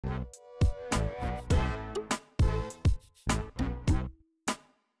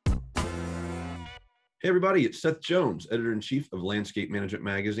Hey everybody, it's Seth Jones, editor-in-chief of Landscape Management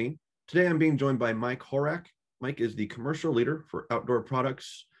Magazine. Today I'm being joined by Mike Horak. Mike is the commercial leader for outdoor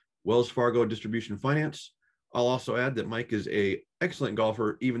products, Wells Fargo Distribution Finance. I'll also add that Mike is an excellent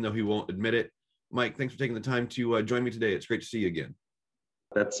golfer, even though he won't admit it. Mike, thanks for taking the time to join me today. It's great to see you again.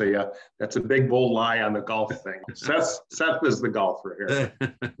 That's a big bold lie on the golf thing. Seth is the golfer here.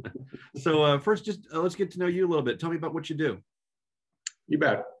 So first, just let's get to know you a little bit. Tell me about what you do. You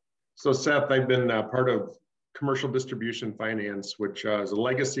bet. So Seth, I've been part of Commercial Distribution Finance, which is a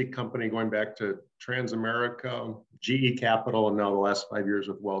legacy company going back to Transamerica, GE Capital, and now the last 5 years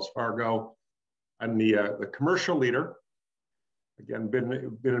with Wells Fargo. I'm the commercial leader. Again,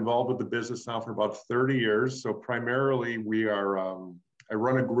 been involved with the business now for about 30 years. So primarily I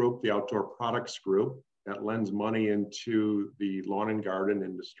run a group, the Outdoor Products Group, that lends money into the lawn and garden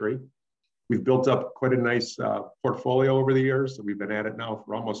industry. We've built up quite a nice portfolio over the years. We've been at it now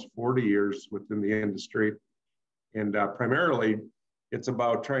for almost 40 years within the industry. And primarily, it's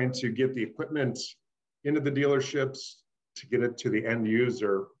about trying to get the equipment into the dealerships to get it to the end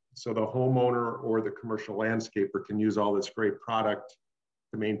user so the homeowner or the commercial landscaper can use all this great product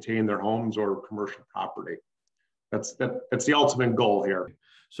to maintain their homes or commercial property. That's the ultimate goal here.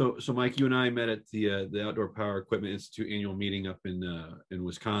 So Mike, you and I met at the Outdoor Power Equipment Institute annual meeting up in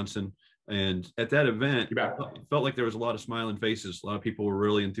Wisconsin. And at that event, it felt like there was a lot of smiling faces. A lot of people were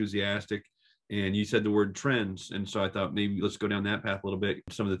really enthusiastic. And you said the word trends. And so I thought maybe let's go down that path a little bit.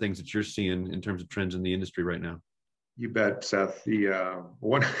 Some of the things that you're seeing in terms of trends in the industry right now. You bet, Seth. The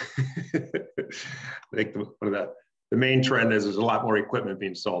one, I think one of the main trend is there's a lot more equipment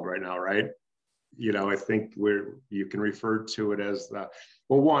being sold right now, right? You know, I think you can refer to it as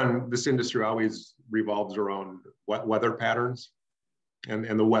this industry always revolves around weather patterns. And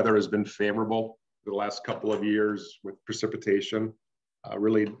the weather has been favorable the last couple of years with precipitation.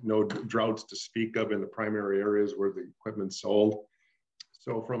 Really no droughts to speak of in the primary areas where the equipment's sold.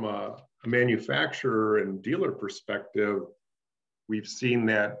 So from a manufacturer and dealer perspective, we've seen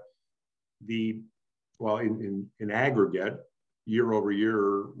that in aggregate, year over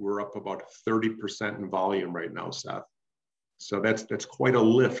year, we're up about 30% in volume right now, Seth. So that's quite a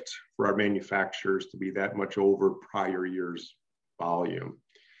lift for our manufacturers to be that much over prior years' volume.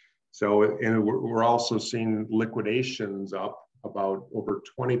 So, and we're also seeing liquidations up about over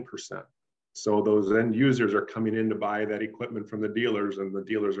 20%. So those end users are coming in to buy that equipment from the dealers, and the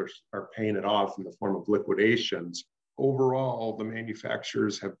dealers are paying it off in the form of liquidations. Overall, the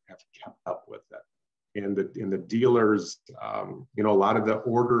manufacturers have kept up with it. And the dealers, a lot of the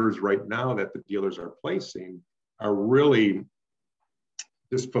orders right now that the dealers are placing are really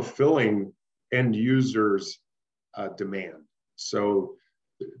just fulfilling end users' demand. So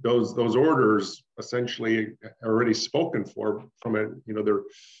those orders essentially are already spoken for from it.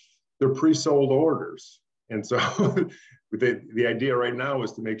 They're pre-sold orders. And so the idea right now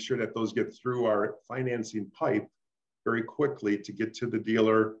is to make sure that those get through our financing pipe very quickly to get to the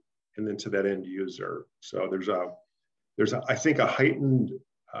dealer and then to that end user. So there's I think a heightened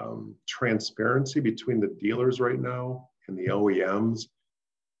transparency between the dealers right now and the OEMs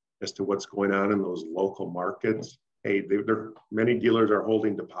as to what's going on in those local markets. Hey, many dealers are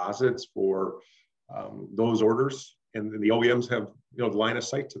holding deposits for those orders, and the OEMs have the line of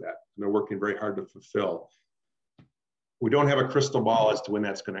sight to that, and they're working very hard to fulfill. We don't have a crystal ball as to when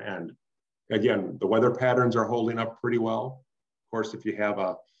that's going to end. Again, the weather patterns are holding up pretty well. Of course, if you have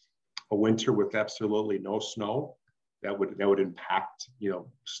a winter with absolutely no snow, that would impact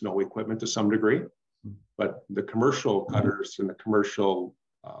snow equipment to some degree. But the commercial cutters and the commercial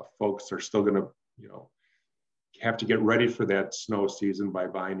folks are still going to have to get ready for that snow season by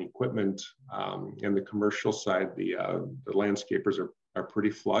buying equipment. And the commercial side, the landscapers are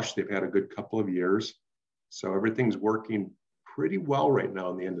pretty flush. They've had a good couple of years. So everything's working pretty well right now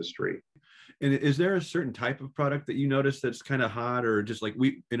in the industry. And is there a certain type of product that you notice that's kind of hot, or just like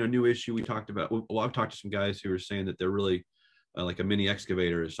in a new issue we talked about? Well, I've talked to some guys who are saying that they're really like a mini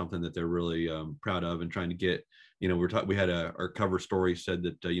excavator is something that they're really proud of and trying to get. We had our cover story said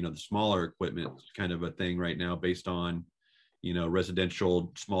that the smaller equipment is kind of a thing right now based on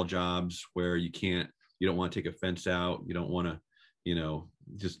residential small jobs where you don't want to take a fence out, you don't want to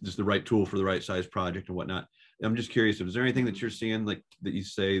just the right tool for the right size project and whatnot. I'm just curious, is there anything that you're seeing like that you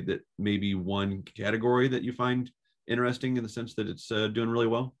say that maybe one category that you find interesting in the sense that it's doing really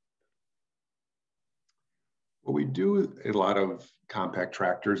well? Well, we do a lot of compact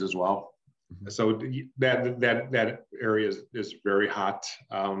tractors as well. Mm-hmm. So that area is very hot.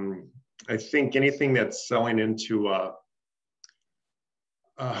 I think anything that's selling into a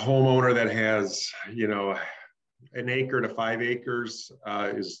homeowner that has, an acre to 5 acres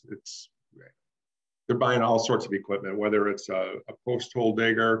they're buying all sorts of equipment, whether it's a post hole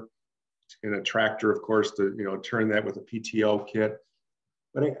digger and a tractor, of course, to turn that with a PTO kit.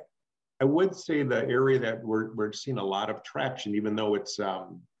 But I would say the area that we're seeing a lot of traction, even though it's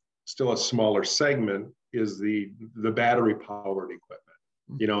still a smaller segment, is the battery powered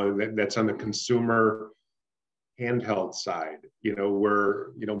equipment. That's on the consumer handheld side,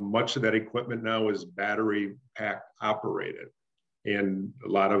 where much of that equipment now is battery pack operated, and a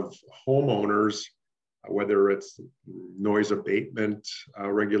lot of homeowners, whether it's noise abatement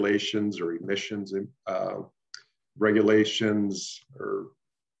regulations or emissions regulations, or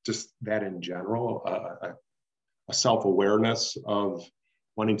just that in general, a self-awareness of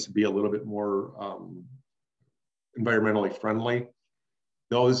wanting to be a little bit more environmentally friendly,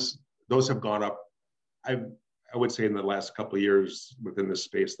 those have gone up. I would say in the last couple of years within this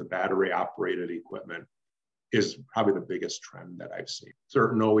space, the battery operated equipment is probably the biggest trend that I've seen.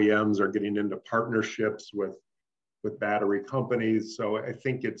 Certain OEMs are getting into partnerships with battery companies. So I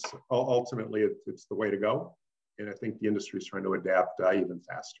think it's ultimately it's the way to go. And I think the industry is trying to adapt even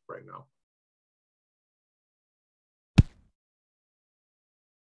faster right now.